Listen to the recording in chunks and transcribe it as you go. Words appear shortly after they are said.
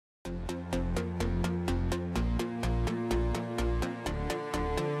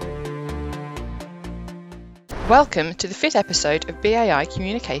Welcome to the fifth episode of BAI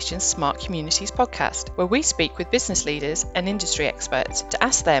Communications Smart Communities podcast, where we speak with business leaders and industry experts to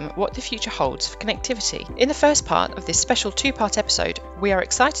ask them what the future holds for connectivity. In the first part of this special two-part episode, we are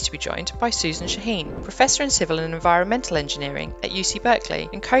excited to be joined by Susan Shaheen, Professor in Civil and Environmental Engineering at UC Berkeley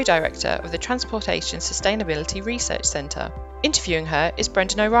and Co-Director of the Transportation Sustainability Research Centre. Interviewing her is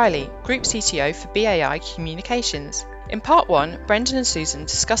Brendan O'Reilly, Group CTO for BAI Communications. In part one, Brendan and Susan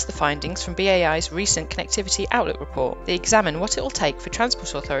discuss the findings from BAI's recent Connectivity Outlook report. They examine what it will take for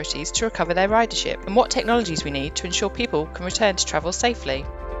transport authorities to recover their ridership and what technologies we need to ensure people can return to travel safely.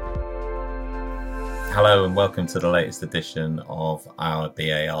 Hello and welcome to the latest edition of our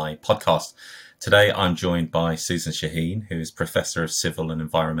BAI podcast. Today I'm joined by Susan Shaheen, who is Professor of Civil and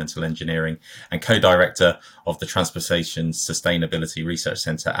Environmental Engineering and Co-Director of the Transportation Sustainability Research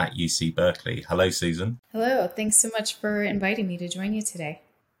Centre at UC Berkeley. Hello, Susan. Hello. Thanks so much for inviting me to join you today.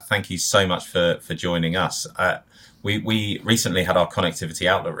 Thank you so much for joining us. We recently had our Connectivity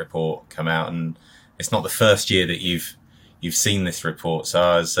Outlook report come out, and it's not the first year that you've seen this report. So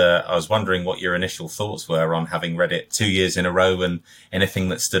I was wondering what your initial thoughts were on having read it 2 years in a row and anything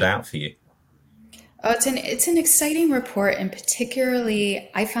that stood out for you. Oh, it's an exciting report, and particularly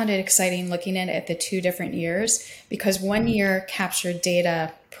I found it exciting looking at it at the 2 different years, because 1 year captured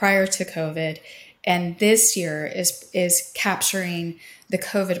data prior to COVID, and this year is capturing the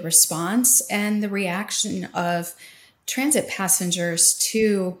COVID response and the reaction of transit passengers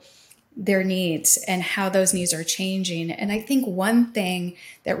to their needs and how those needs are changing. And I think one thing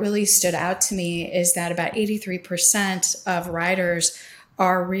that really stood out to me is that about 83% of riders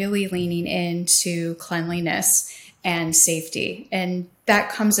are really leaning into cleanliness and safety. And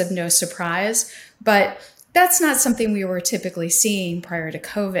that comes of no surprise, but that's not something we were typically seeing prior to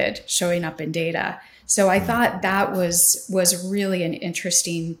COVID showing up in data. So I thought that was really an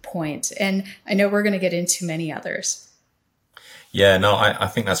interesting point. And I know we're going to get into many others. Yeah, no, I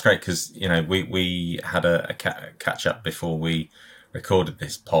think that's great because, you know, we had a catch up before we recorded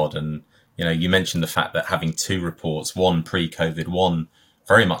this pod. And, you know, you mentioned the fact that having 2 reports, one pre-COVID, one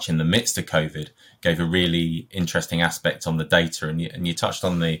very much in the midst of COVID, gave a really interesting aspect on the data. And you touched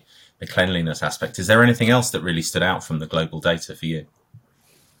on the cleanliness aspect. Is there anything else that really stood out from the global data for you?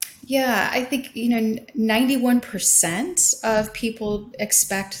 Yeah, I think, 91% of people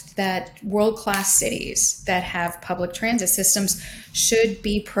expect that world-class cities that have public transit systems should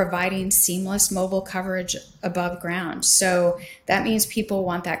be providing seamless mobile coverage above ground. So that means people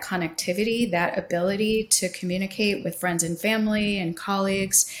want that connectivity, that ability to communicate with friends and family and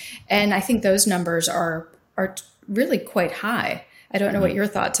colleagues. And I think those numbers are really quite high. I don't know what your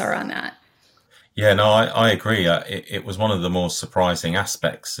thoughts are on that. Yeah, no, I agree. It was one of the more surprising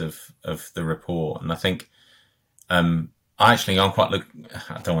aspects of the report. And I think I don't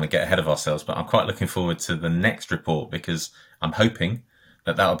want to get ahead of ourselves, but I'm quite looking forward to the next report because I'm hoping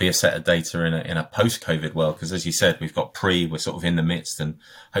that will be a set of data in a post-COVID world. Because as you said, we've got we're sort of in the midst, and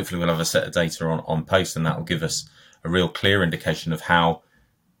hopefully we'll have a set of data on post, and that will give us a real clear indication of how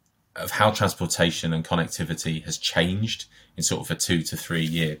transportation and connectivity has changed in sort of a 2 to 3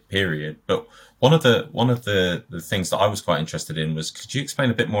 year period. But one of the things that I was quite interested in was, could you explain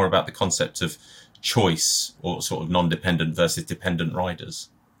a bit more about the concept of choice or sort of non-dependent versus dependent riders?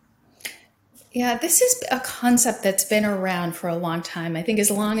 Yeah, this is a concept that's been around for a long time. I think as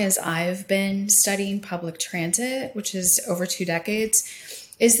long as I've been studying public transit, which is over 2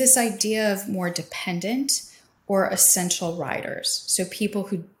 decades, is this idea of more dependent or essential riders. So people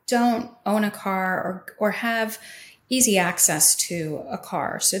who don't own a car or have easy access to a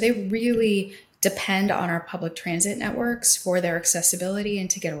car. So they really depend on our public transit networks for their accessibility and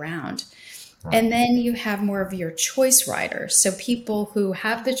to get around. Right. And then you have more of your choice riders. So people who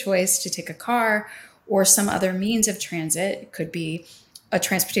have the choice to take a car or some other means of transit. It could be a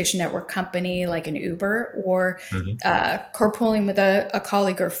transportation network company like an Uber or carpooling with a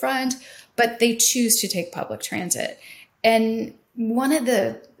colleague or friend, but they choose to take public transit. And one of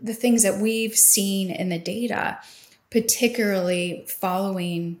the things that we've seen in the data, particularly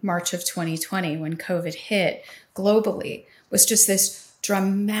following March of 2020 when COVID hit globally, was just this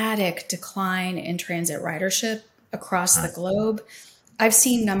dramatic decline in transit ridership across the globe. I've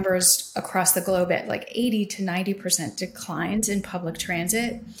seen numbers across the globe at like 80 to 90% declines in public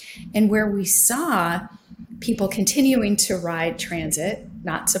transit. And where we saw people continuing to ride transit,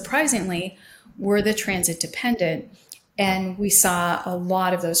 not surprisingly, were the transit dependent. And we saw a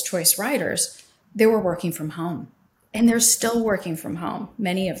lot of those choice riders, they were working from home. And they're still working from home,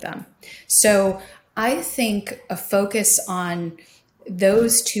 many of them. So I think a focus on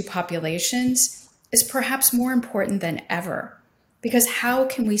those 2 populations is perhaps more important than ever, because how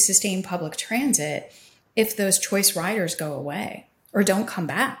can we sustain public transit if those choice riders go away or don't come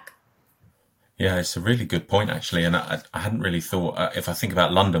back? Yeah, it's a really good point, actually. And I hadn't really thought, if I think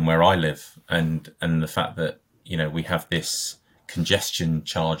about London, where I live, and the fact that, we have this congestion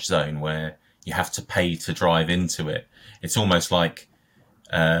charge zone where you have to pay to drive into it. It's almost like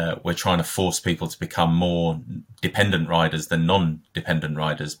we're trying to force people to become more dependent riders than non-dependent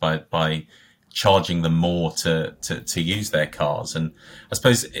riders by charging them more to use their cars. And I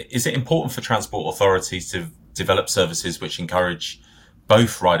suppose, is it important for transport authorities to develop services which encourage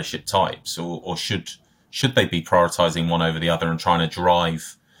both ridership types, or should they be prioritizing one over the other and trying to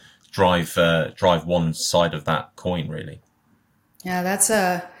drive one side of that coin, really? Yeah, that's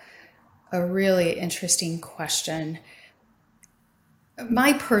a really interesting question.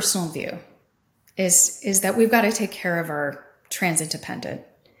 My personal view is that we've got to take care of our transit dependent,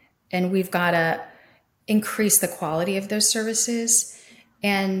 and we've got to increase the quality of those services.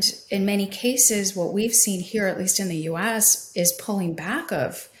 And in many cases, what we've seen here, at least in the US, is pulling back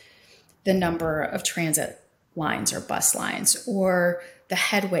of the number of transit lines or bus lines, or the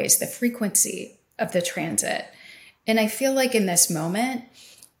headways, the frequency of the transit. And I feel like in this moment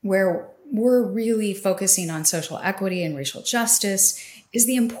where we're really focusing on social equity and racial justice is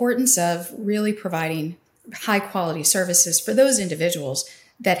the importance of really providing high quality services for those individuals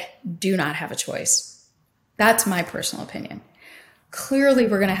that do not have a choice. That's my personal opinion. Clearly,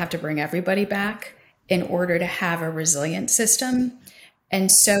 we're going to have to bring everybody back in order to have a resilient system.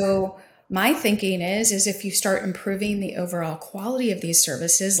 And so my thinking is if you start improving the overall quality of these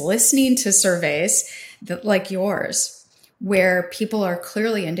services, listening to surveys like yours, where people are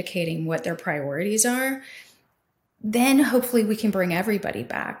clearly indicating what their priorities are, then hopefully we can bring everybody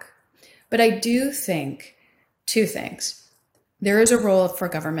back. But I do think two things. There is a role for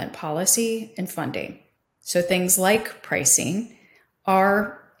government policy and funding. So things like pricing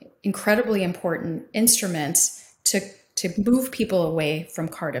are incredibly important instruments to move people away from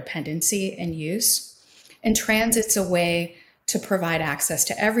car dependency and use. And transit's a way to provide access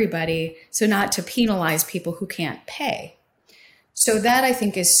to everybody, so not to penalize people who can't pay. So that, I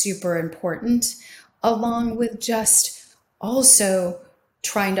think, is super important, along with just also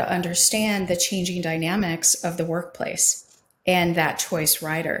trying to understand the changing dynamics of the workplace and that choice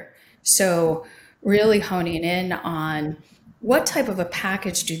rider. So really honing in on what type of a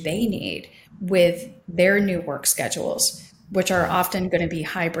package do they need with their new work schedules, which are often going to be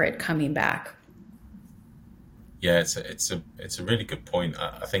hybrid coming back. Yeah, it's a really good point.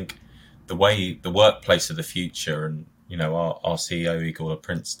 I think the workplace of the future, and our CEO Igor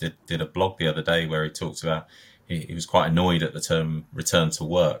Prince did a blog the other day where he talked about he was quite annoyed at the term return to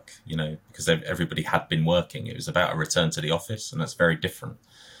work, because everybody had been working. It was about a return to the office, and that's very different.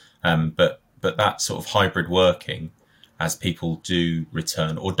 But that sort of hybrid working, as people do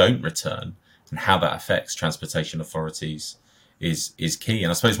return or don't return, and how that affects transportation authorities is key.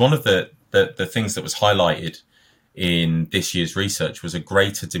 And I suppose one of the things that was highlighted in this year's research was a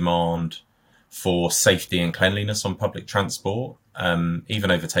greater demand for safety and cleanliness on public transport,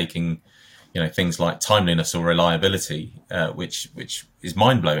 even overtaking things like timeliness or reliability, which is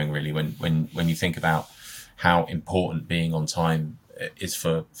mind blowing, really, when you think about how important being on time is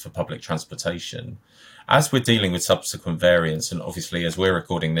for public transportation. As we're dealing with subsequent variants, and obviously as we're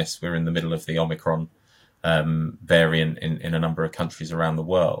recording this, we're in the middle of the Omicron variant in a number of countries around the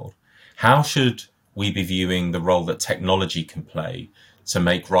world. How should we be viewing the role that technology can play to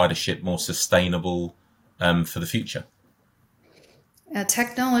make ridership more sustainable for the future?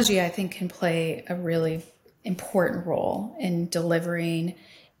 Technology, I think, can play a really important role in delivering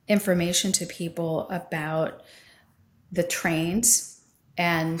information to people about the trains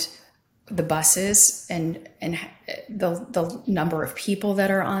and the buses and the number of people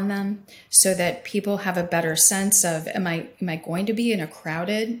that are on them, so that people have a better sense of, am I going to be in a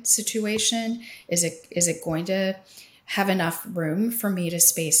crowded situation? Is it going to have enough room for me to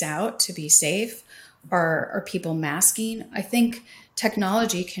space out to be safe? Are people masking? I think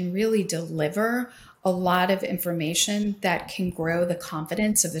technology can really deliver a lot of information that can grow the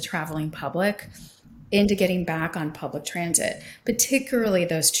confidence of the traveling public into getting back on public transit, particularly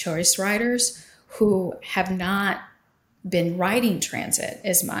those choice riders who have not been riding transit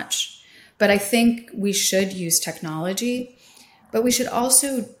as much. But I think we should use technology, but we should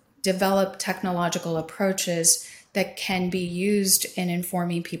also develop technological approaches that can be used in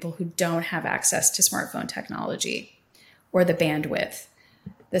informing people who don't have access to smartphone technology or the bandwidth,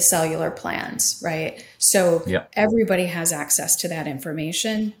 the cellular plans, right? So Everybody has access to that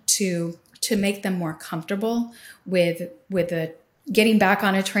information to make them more comfortable with getting back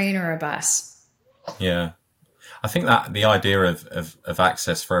on a train or a bus. Yeah. I think that the idea of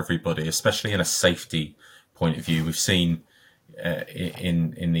access for everybody, especially in a safety point of view, we've seen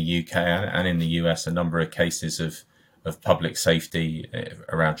in the UK and in the US a number of cases of public safety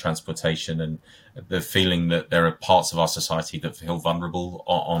around transportation, and the feeling that there are parts of our society that feel vulnerable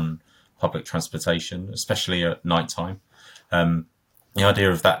on public transportation, especially at night time. The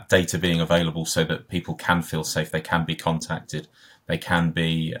idea of that data being available so that people can feel safe, they can be contacted, they can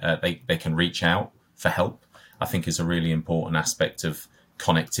be they can reach out for help, I think is a really important aspect of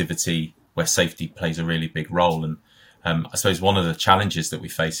connectivity where safety plays a really big role. And I suppose one of the challenges that we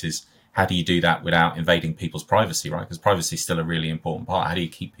face is, how do you do that without invading people's privacy, right? Because privacy is still a really important part. How do you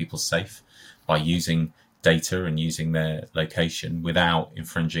keep people safe by using data and using their location without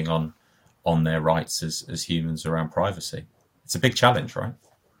infringing on their rights as humans around privacy? It's a big challenge, right?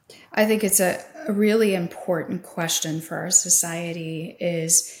 I think it's a really important question for our society,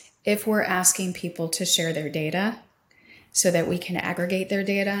 is if we're asking people to share their data so that we can aggregate their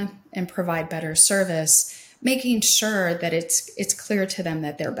data and provide better service, making sure that it's clear to them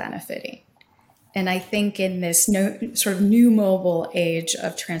that they're benefiting. And I think in this sort of new mobile age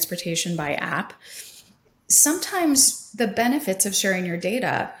of transportation by app, sometimes the benefits of sharing your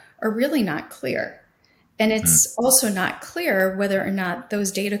data are really not clear. And it's also not clear whether or not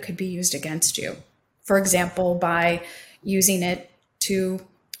those data could be used against you. For example, by using it to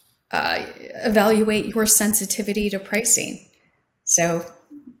evaluate your sensitivity to pricing. So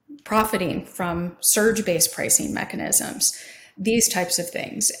profiting from surge-based pricing mechanisms, these types of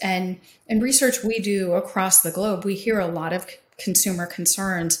things. And in research we do across the globe, we hear a lot of consumer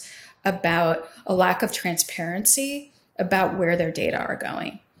concerns about a lack of transparency about where their data are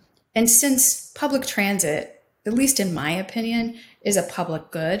going. And since public transit, at least in my opinion, is a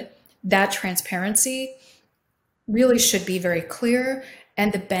public good, that transparency really should be very clear,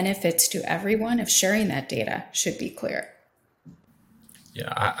 and the benefits to everyone of sharing that data should be clear.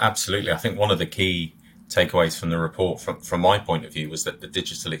 Yeah, absolutely. I think one of the key takeaways from the report, from my point of view, was that the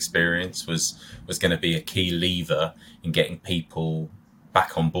digital experience was going to be a key lever in getting people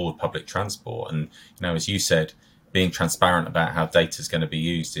back on board public transport. And, as you said, being transparent about how data is going to be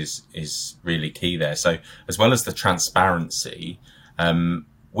used is really key there. So as well as the transparency,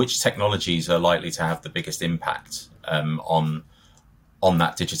 which technologies are likely to have the biggest impact on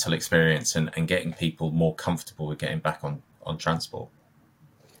that digital experience and getting people more comfortable with getting back on transport?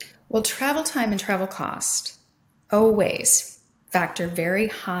 Well, travel time and travel cost always factor very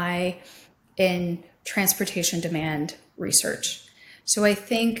high in transportation demand research. So I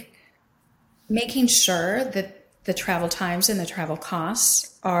think making sure that the travel times and the travel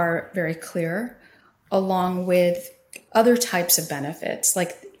costs are very clear, along with other types of benefits,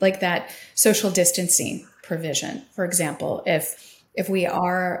 like that social distancing provision. For example, if we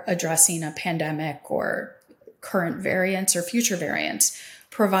are addressing a pandemic or current variants or future variants,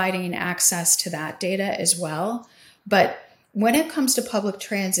 providing access to that data as well. But when it comes to public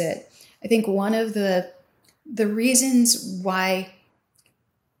transit, I think one of the reasons why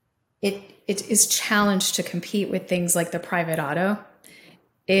it is challenged to compete with things like the private auto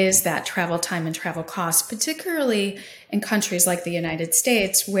is that travel time and travel costs, particularly in countries like the United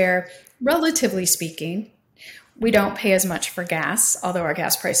States, where, relatively speaking, we don't pay as much for gas, although our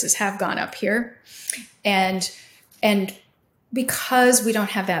gas prices have gone up here. And because we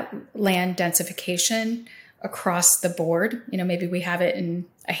don't have that land densification across the board, maybe we have it in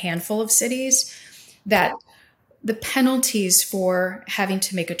a handful of cities, that the penalties for having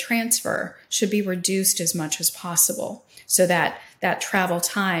to make a transfer should be reduced as much as possible, so that travel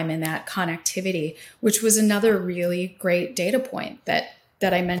time and that connectivity, which was another really great data point that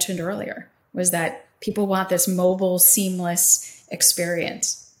I mentioned earlier, was that people want this mobile, seamless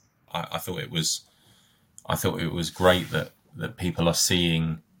experience. I thought it was great that people are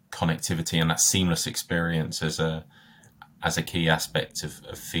seeing connectivity and that seamless experience as a key aspect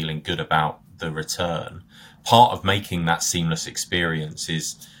of feeling good about the return. Part of making that seamless experience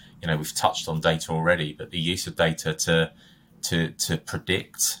is, we've touched on data already, but the use of data to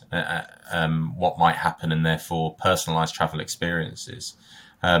predict what might happen and therefore personalized travel experiences.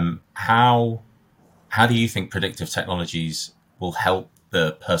 How do you think predictive technologies will help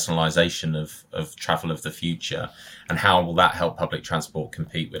the personalization of travel of the future, and how will that help public transport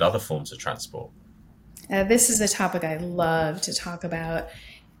compete with other forms of transport? This is a topic I love to talk about.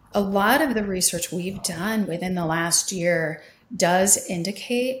 A lot of the research we've done within the last year does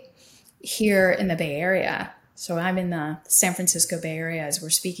indicate here in the Bay Area, so I'm in the San Francisco Bay Area as we're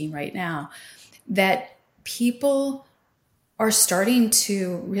speaking right now, that people are starting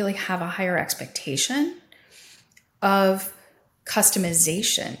to really have a higher expectation of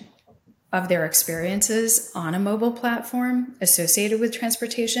customization of their experiences on a mobile platform associated with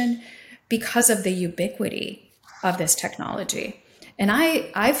transportation, because of the ubiquity of this technology. And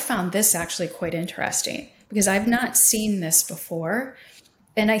I've found this actually quite interesting because I've not seen this before.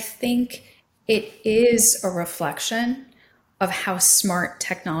 And I think it is a reflection of how smart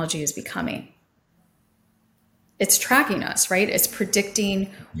technology is becoming. It's tracking us, right? It's predicting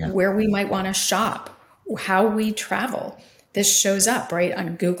where we might want to shop, how we travel. This shows up, right,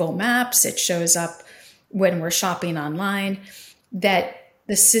 on Google Maps. It shows up when we're shopping online, that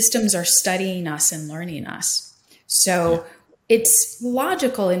the systems are studying us and learning us. So it's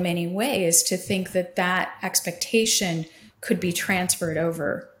logical in many ways to think that that expectation could be transferred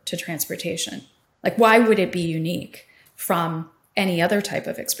over to transportation. Like, why would it be unique from any other type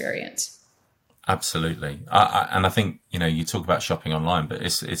of experience? Absolutely. And I think, you talk about shopping online, but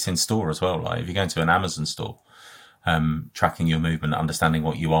it's in store as well. Like if you go into an Amazon store, tracking your movement, understanding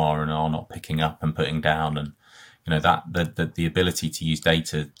what you are and are not picking up and putting down, and that the ability to use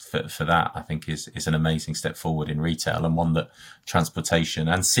data for that, I think is an amazing step forward in retail, and one that transportation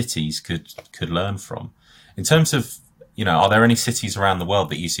and cities could learn from. In terms of, are there any cities around the world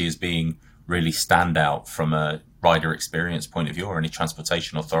that you see as being really stand out from a rider experience point of view, or any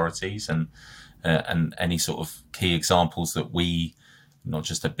transportation authorities, and any sort of key examples that we, not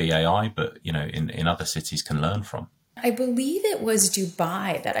just at BAI, but in other cities, can learn from? I believe it was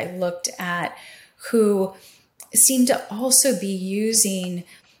Dubai that I looked at, who seemed to also be using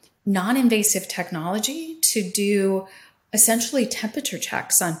non-invasive technology to do essentially temperature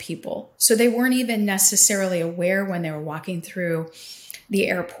checks on people. So they weren't even necessarily aware when they were walking through the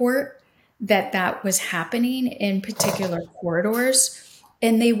airport that was happening in particular corridors.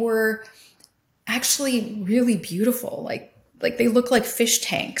 And they were actually really beautiful. Like they look like fish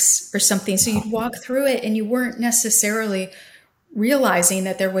tanks or something. So you'd walk through it and you weren't necessarily realizing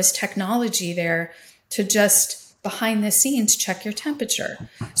that there was technology there to just behind the scenes check your temperature.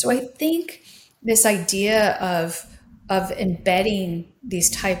 So I think this idea of embedding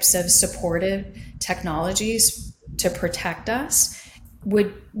these types of supportive technologies to protect us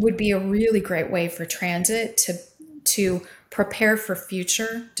would be a really great way for transit to prepare for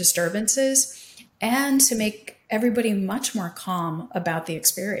future disturbances and to make everybody much more calm about the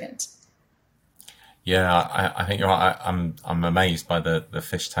experience. Yeah, I think you're right. I'm amazed by the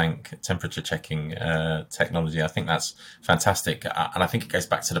fish tank temperature checking technology. I think that's fantastic, and I think it goes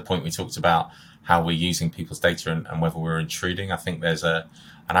back to the point we talked about how we're using people's data and whether we're intruding. I think there's an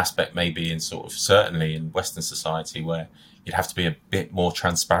aspect maybe in sort of certainly in Western society where you'd have to be a bit more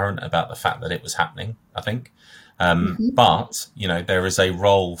transparent about the fact that it was happening, I think. But there is a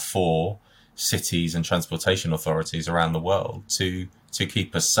role for cities and transportation authorities around the world to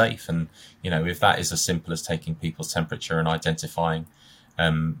keep us safe. And, if that is as simple as taking people's temperature and identifying,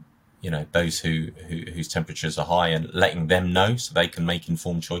 those whose temperatures are high and letting them know so they can make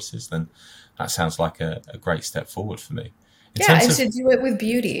informed choices, then that sounds like a great step forward for me. And to do it with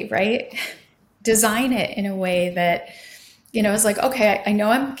beauty, right? Design it in a way that, it's like, okay, I know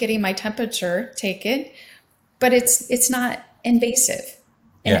I'm getting my temperature taken, but it's not invasive.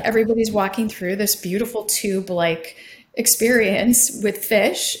 And everybody's walking through this beautiful tube-like experience with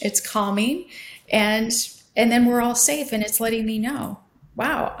fish. It's calming, and then we're all safe, and it's letting me know,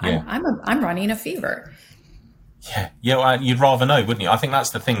 wow, I'm running a fever. Well, you'd rather know, wouldn't you? I think that's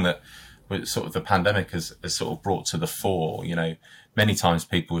the thing that sort of the pandemic has sort of brought to the fore. Many times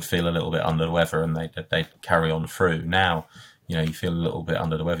people would feel a little bit under the weather and they'd carry on through. Now, you feel a little bit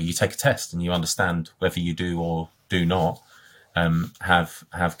under the weather, you take a test and you understand whether you do or do not have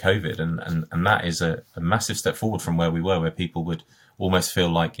COVID, and that is a massive step forward from where we were, where people would almost feel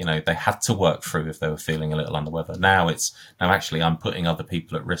like they had to work through if they were feeling a little under weather. Now actually I'm putting other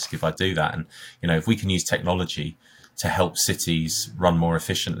people at risk if I do that. And if we can use technology to help cities run more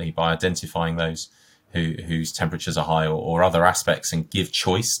efficiently by identifying those whose temperatures are high or other aspects, and give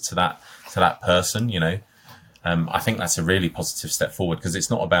choice to that person, I think that's a really positive step forward, because it's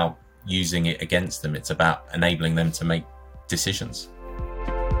not about using it against them, it's about enabling them to make decisions.